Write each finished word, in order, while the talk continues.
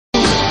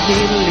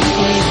milik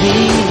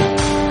ini,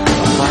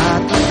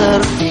 mata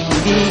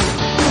tertinggi.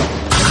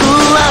 Ku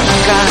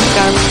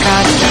langkahkan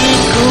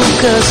kakiku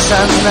ke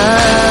sana.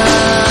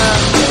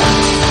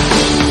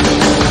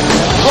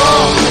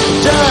 Walk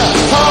the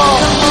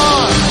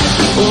talk,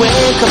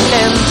 wake up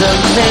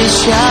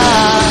Indonesia.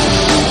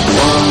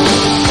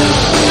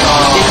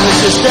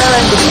 English is the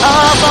language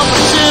of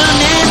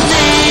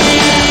opportunity.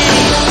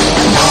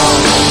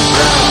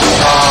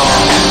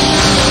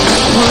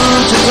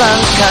 Wujud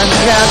langkah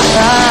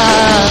nyata,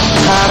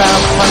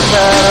 harapan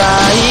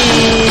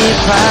teraih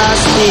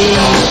pasti.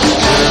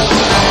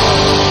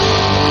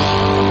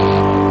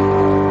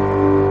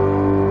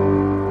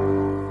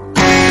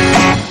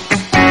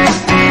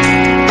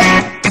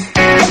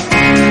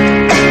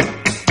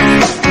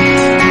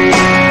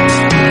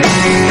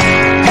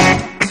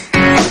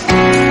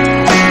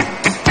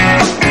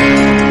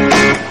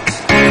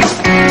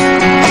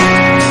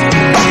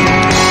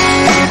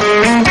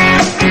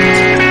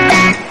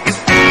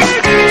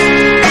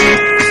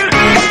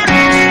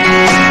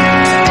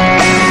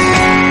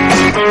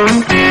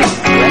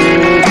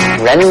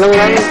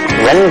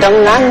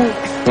 Rendangan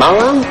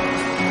malam.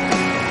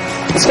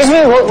 Excuse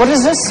me, what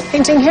is this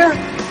painting here?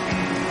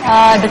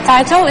 The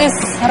title is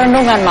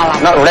Renungan Malam.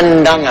 Not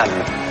rendangan.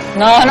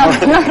 No,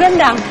 not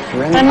rendang.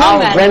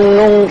 Renungan.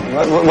 Renung.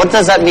 What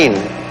does that mean?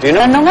 Do you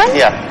know? Renungan?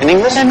 Yeah, in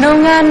English?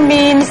 Renungan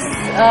means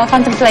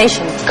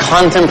contemplation.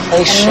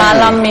 Contemplation. And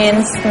malam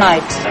means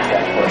night.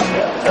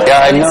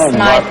 Yeah, I know.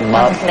 Night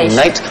contemplation.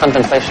 Night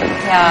contemplation.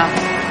 Yeah.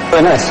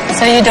 Very nice.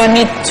 So you don't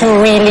need to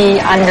really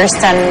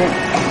understand,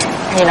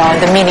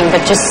 the meaning, but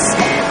just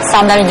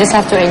sometimes you just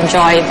have to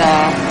enjoy the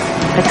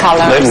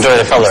color. Enjoy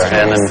the color,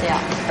 and then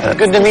yeah.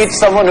 Good to meet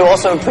someone who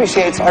also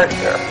appreciates art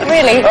here.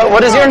 Really?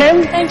 What is your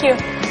name? Thank you.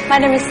 My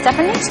name is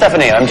Stephanie.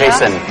 Stephanie, I'm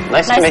Jason.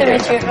 Nice to meet you.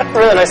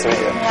 Really nice to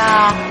meet you.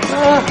 Yeah.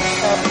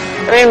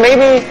 I mean,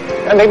 maybe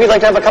you'd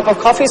like to have a cup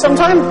of coffee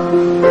sometime?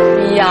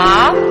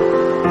 Yeah.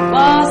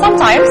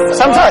 Sometimes.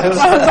 Sometimes.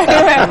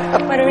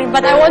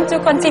 But I want to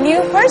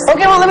continue first.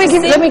 Okay, well, let me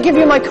give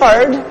you my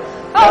card.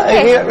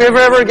 Okay. If you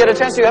ever get a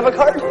chance, do you have a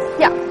card?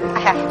 Yeah, I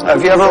have.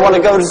 If you ever want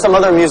to go to some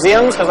other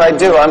museums, because I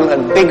do, I'm a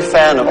big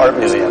fan of art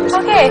museums.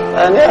 Okay.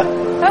 And yeah.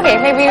 Okay,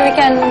 maybe we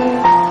can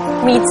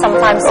meet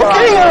sometime.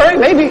 Okay, all right,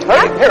 maybe. All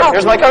right,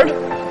 here's my card.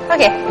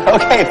 Okay.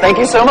 Okay, thank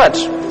you so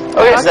much.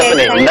 Okay,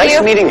 Stephanie, nice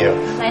meeting you.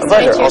 Nice a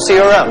pleasure. to meet you. I'll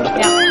see you around.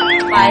 Yeah.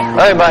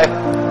 Bye. Bye.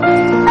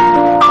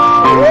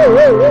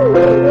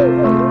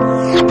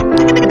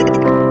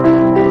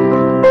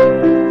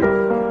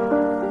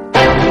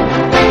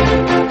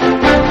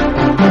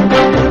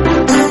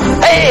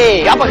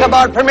 Hey, apa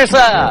kabar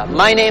pemirsa?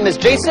 My name is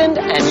Jason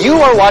and you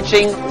are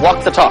watching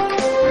Walk the Talk.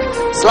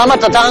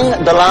 Selamat datang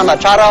dalam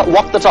acara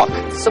Walk the Talk,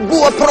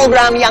 sebuah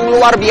program yang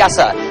luar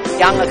biasa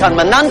yang akan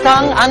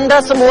menantang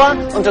Anda semua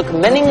untuk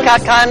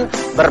meningkatkan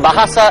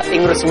berbahasa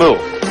Inggrismu.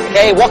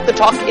 Okay, Walk the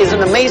Talk is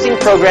an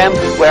amazing program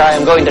where I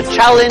am going to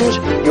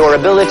challenge your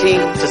ability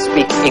to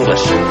speak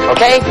English.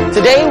 Okay,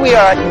 today we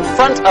are in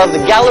front of the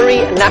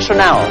Galeri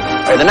Nasional,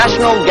 or the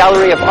National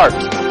Gallery of Art.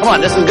 Come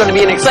on, this is going to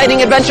be an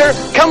exciting adventure.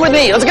 Come with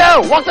me, let's go,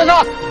 Walk the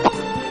Talk!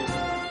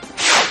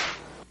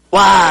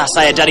 Wah,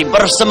 saya jadi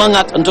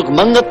bersemangat untuk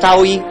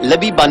mengetahui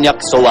lebih banyak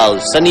soal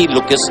seni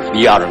lukis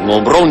biar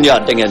ngobrolnya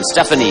dengan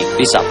Stephanie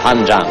bisa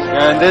panjang.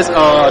 And this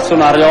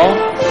Sunario.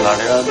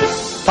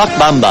 Pak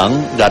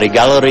Bambang dari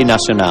Galeri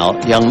Nasional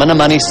yang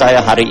menemani saya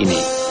hari ini.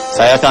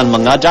 Saya akan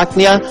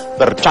mengajaknya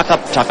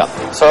bercakap-cakap.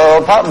 So,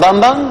 Pak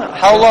Bambang,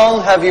 how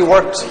long have you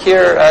worked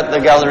here at the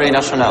Galeri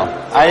Nasional?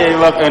 I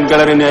work in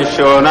Galeri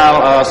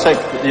Nasional 6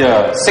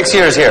 years. 6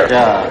 years here?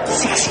 Yeah.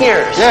 6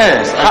 years?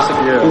 Yes,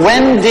 6 years.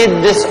 When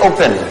did this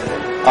open?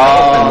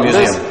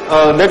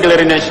 The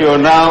Galeri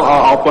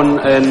Nasional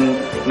opened in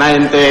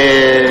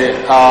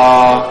 90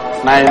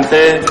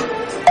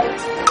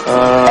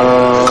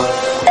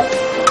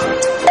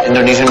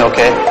 Indonesian,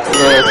 okay.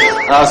 Yes.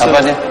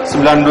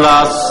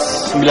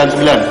 1999.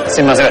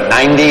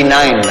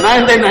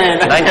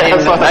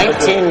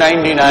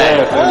 1999.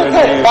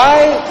 Okay.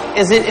 Why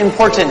is it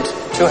important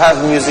to have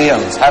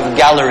museums, have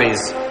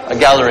galleries, a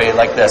gallery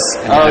like this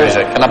in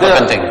Indonesia? Kenapa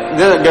penting?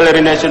 The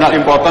Galeri Nasional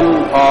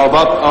important,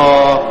 but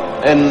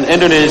in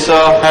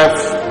Indonesia have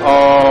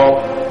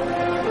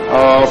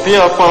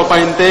beautiful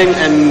painting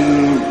and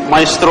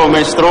maestro.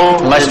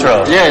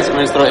 Yes,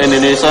 maestro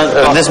Indonesia.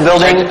 This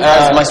building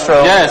has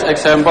maestro. Yes,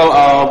 example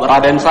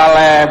Raden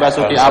Saleh,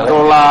 Basuki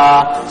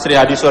Abdullah, Sri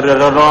Hadi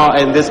Sudarsono,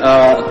 and this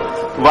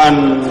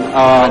one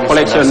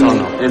collection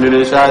in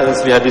Indonesia,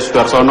 Sri Hadi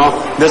Sudarsono.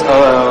 This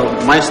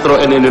maestro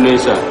in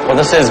Indonesia. Well,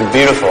 this is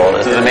beautiful.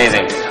 This is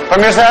amazing.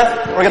 Pemirsa,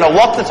 we're going to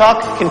walk the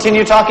talk,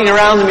 continue talking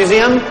around the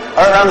museum,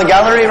 or around the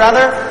gallery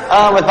rather,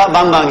 with Pak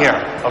Bambang here.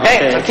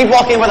 Okay? So keep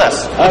walking with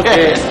us.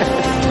 Okay.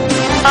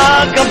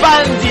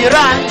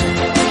 Kebanjiran.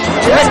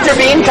 Mr.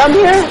 Bean, come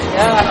here.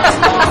 Yeah.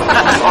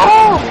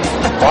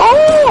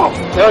 Oh.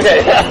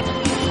 Okay.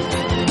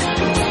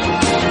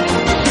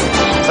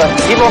 So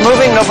keep on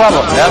moving, no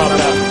problem. Yeah.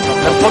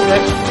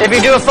 If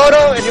you do a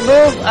photo, if you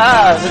move,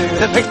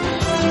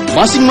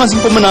 Masing-masing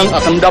pemenang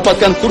akan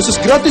mendapatkan kursus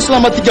gratis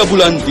selama 3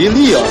 bulan di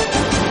LIA.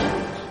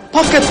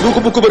 Paket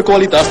buku-buku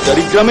berkualitas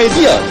dari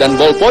Gramedia dan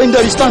ballpoint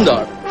dari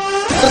Standard.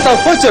 Serta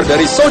voucher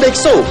dari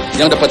Sodexo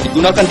yang dapat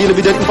digunakan di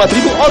lebih dari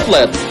 4.000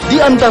 outlet di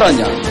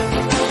antaranya.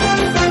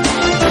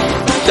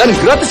 Dan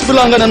gratis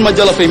berlangganan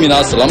majalah Femina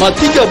selama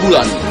 3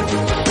 bulan.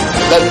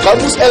 Dan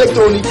kamus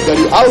elektronik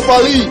dari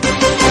Alfali.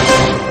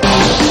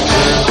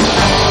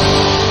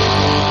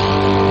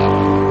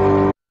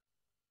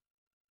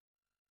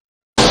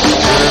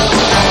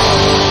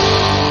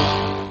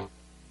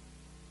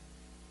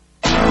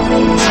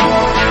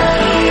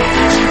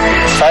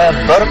 Saya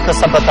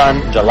berkesempatan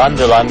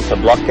jalan-jalan ke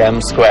Blok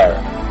M Square.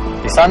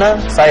 Di sana,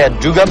 saya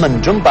juga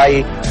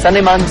menjumpai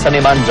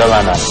seniman-seniman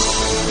jalanan.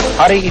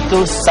 Hari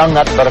itu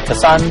sangat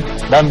berkesan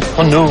dan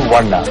penuh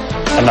warna,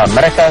 karena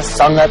mereka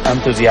sangat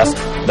antusias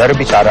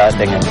berbicara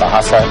dengan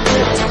bahasa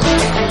Inggris.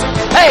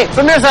 Hey,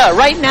 pemirsa,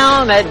 right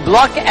now I'm at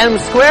Blok M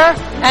Square,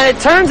 and it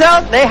turns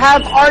out they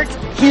have art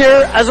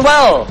here as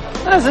well.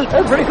 That's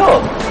pretty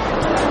cool.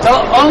 So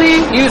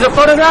only use a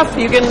photograph,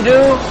 you can do...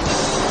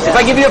 If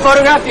I give you a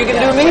photograph, you can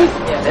do me?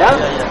 Yeah?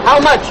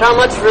 How much? How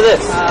much for this?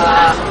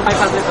 500,000.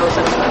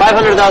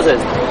 500,000.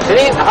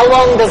 How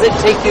long does it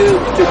take you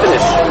to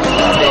finish?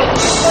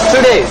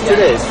 2 days. 2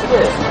 days.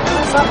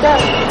 It's not bad.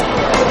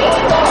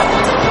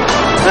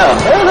 No.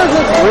 That's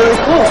really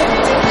cool.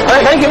 All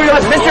right, thank you very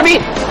much. Mr. Bean.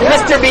 Yeah.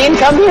 Mr. Bean,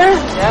 come here.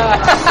 Yeah.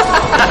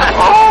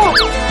 Oh.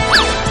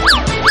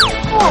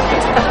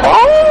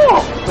 Oh.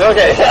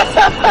 Okay.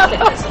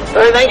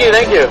 All right, thank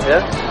you.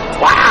 Yeah.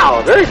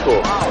 Wow, very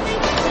cool.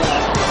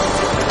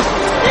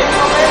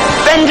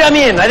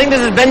 Benjamin. I think this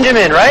is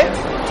Benjamin, right?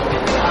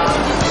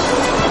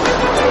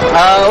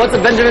 What's the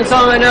Benjamin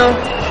song I know?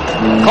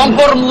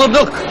 Kompor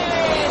meluduk.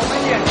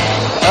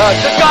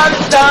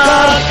 Jakarta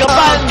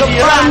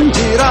kebanjiran,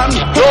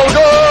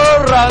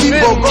 dodoran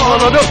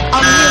meluduk.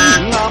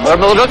 Or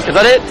meluduk, is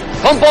that it?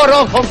 Kompor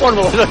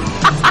meluduk.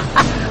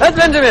 That's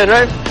Benjamin,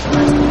 right?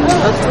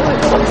 That's really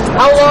cool.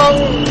 How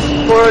long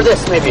for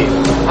this, maybe?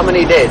 How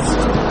many days? 2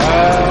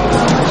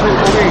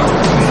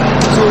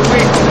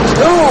 weeks.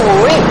 2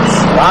 weeks.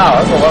 Wow,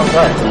 that's a long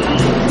time.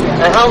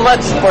 And how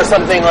much for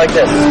something like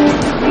this? 1.5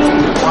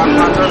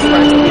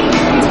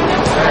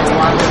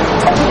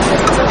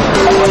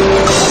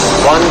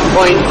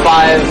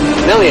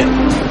 million.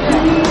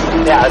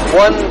 Yeah, it's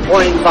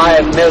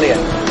 1.5 million.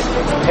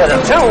 Yeah,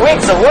 that's 2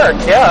 weeks of work.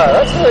 Yeah,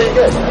 that's really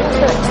good.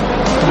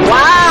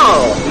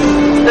 Wow!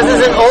 This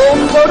is an old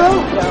photo?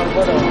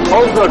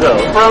 Old photo.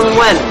 From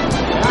when?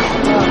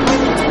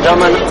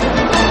 Zaman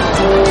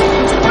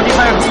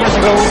 45 years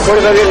ago.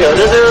 45 years ago.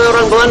 This is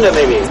orang Belanda,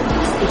 maybe.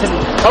 Italy.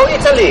 Oh,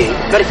 Italy.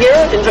 But here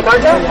in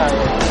Jakarta?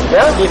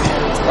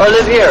 Yeah? Or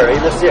live here? He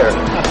lives here.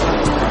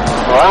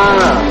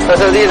 Wow.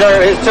 So these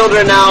are his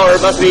children now, or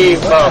must be,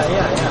 well,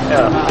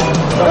 yeah.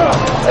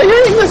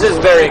 Your English is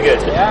very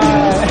good. Yeah.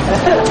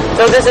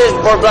 So this is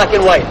for black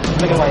and white?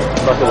 Black and white.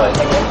 Black and white.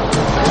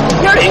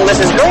 Your English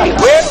is great.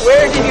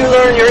 Where did you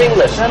learn your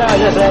English? No,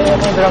 just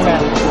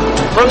environment.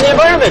 From the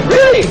environment,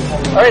 really?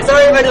 All right,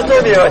 sorry if I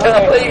disturbed you.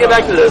 I'll let you get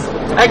back to this.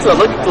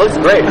 Excellent, looks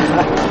great.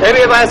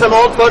 Maybe if I have some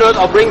old photos,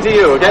 I'll bring to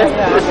you, okay?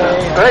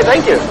 All right,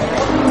 thank you.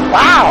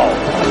 Wow,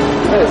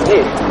 that is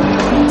neat.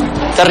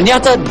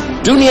 Ternyata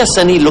dunia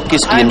seni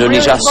lukis di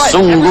Indonesia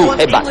sungguh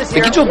hebat.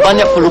 Begitu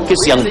banyak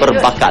pelukis yang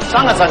berbakat.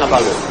 Sangat-sangat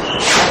bagus.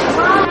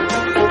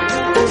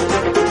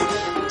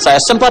 Saya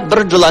sempat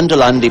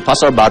berjalan-jalan di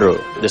Pasar Baru.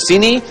 Di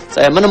sini,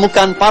 saya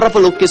menemukan para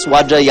pelukis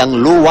wajah yang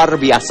luar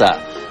biasa.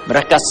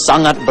 Mereka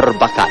sangat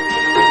berbakat.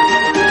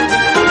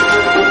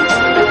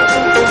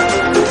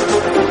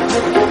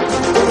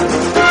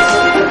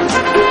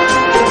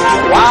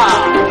 Wow.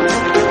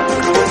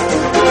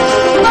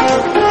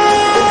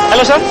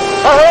 Hello, sir.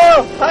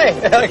 Oh, hi.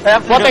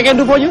 What I can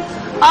do for you?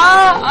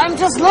 I'm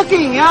just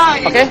looking, yeah.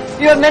 Okay.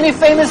 You have many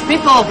famous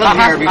people from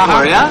here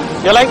before, yeah?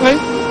 You like me?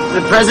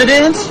 The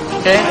president.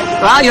 Okay.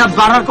 Wow, you have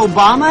Barack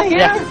Obama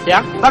here?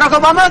 Yeah. Barack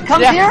Obama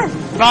comes here?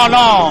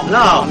 No.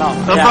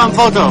 So Yeah. from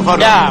photo.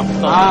 Yeah.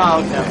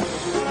 Okay.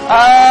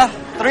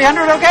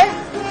 300, okay?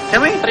 Can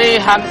we?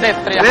 300.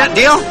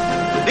 Deal?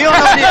 Deal or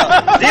no deal?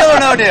 Deal or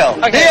no deal?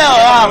 Okay. Deal.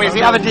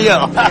 We have a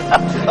deal.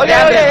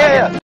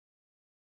 Okay.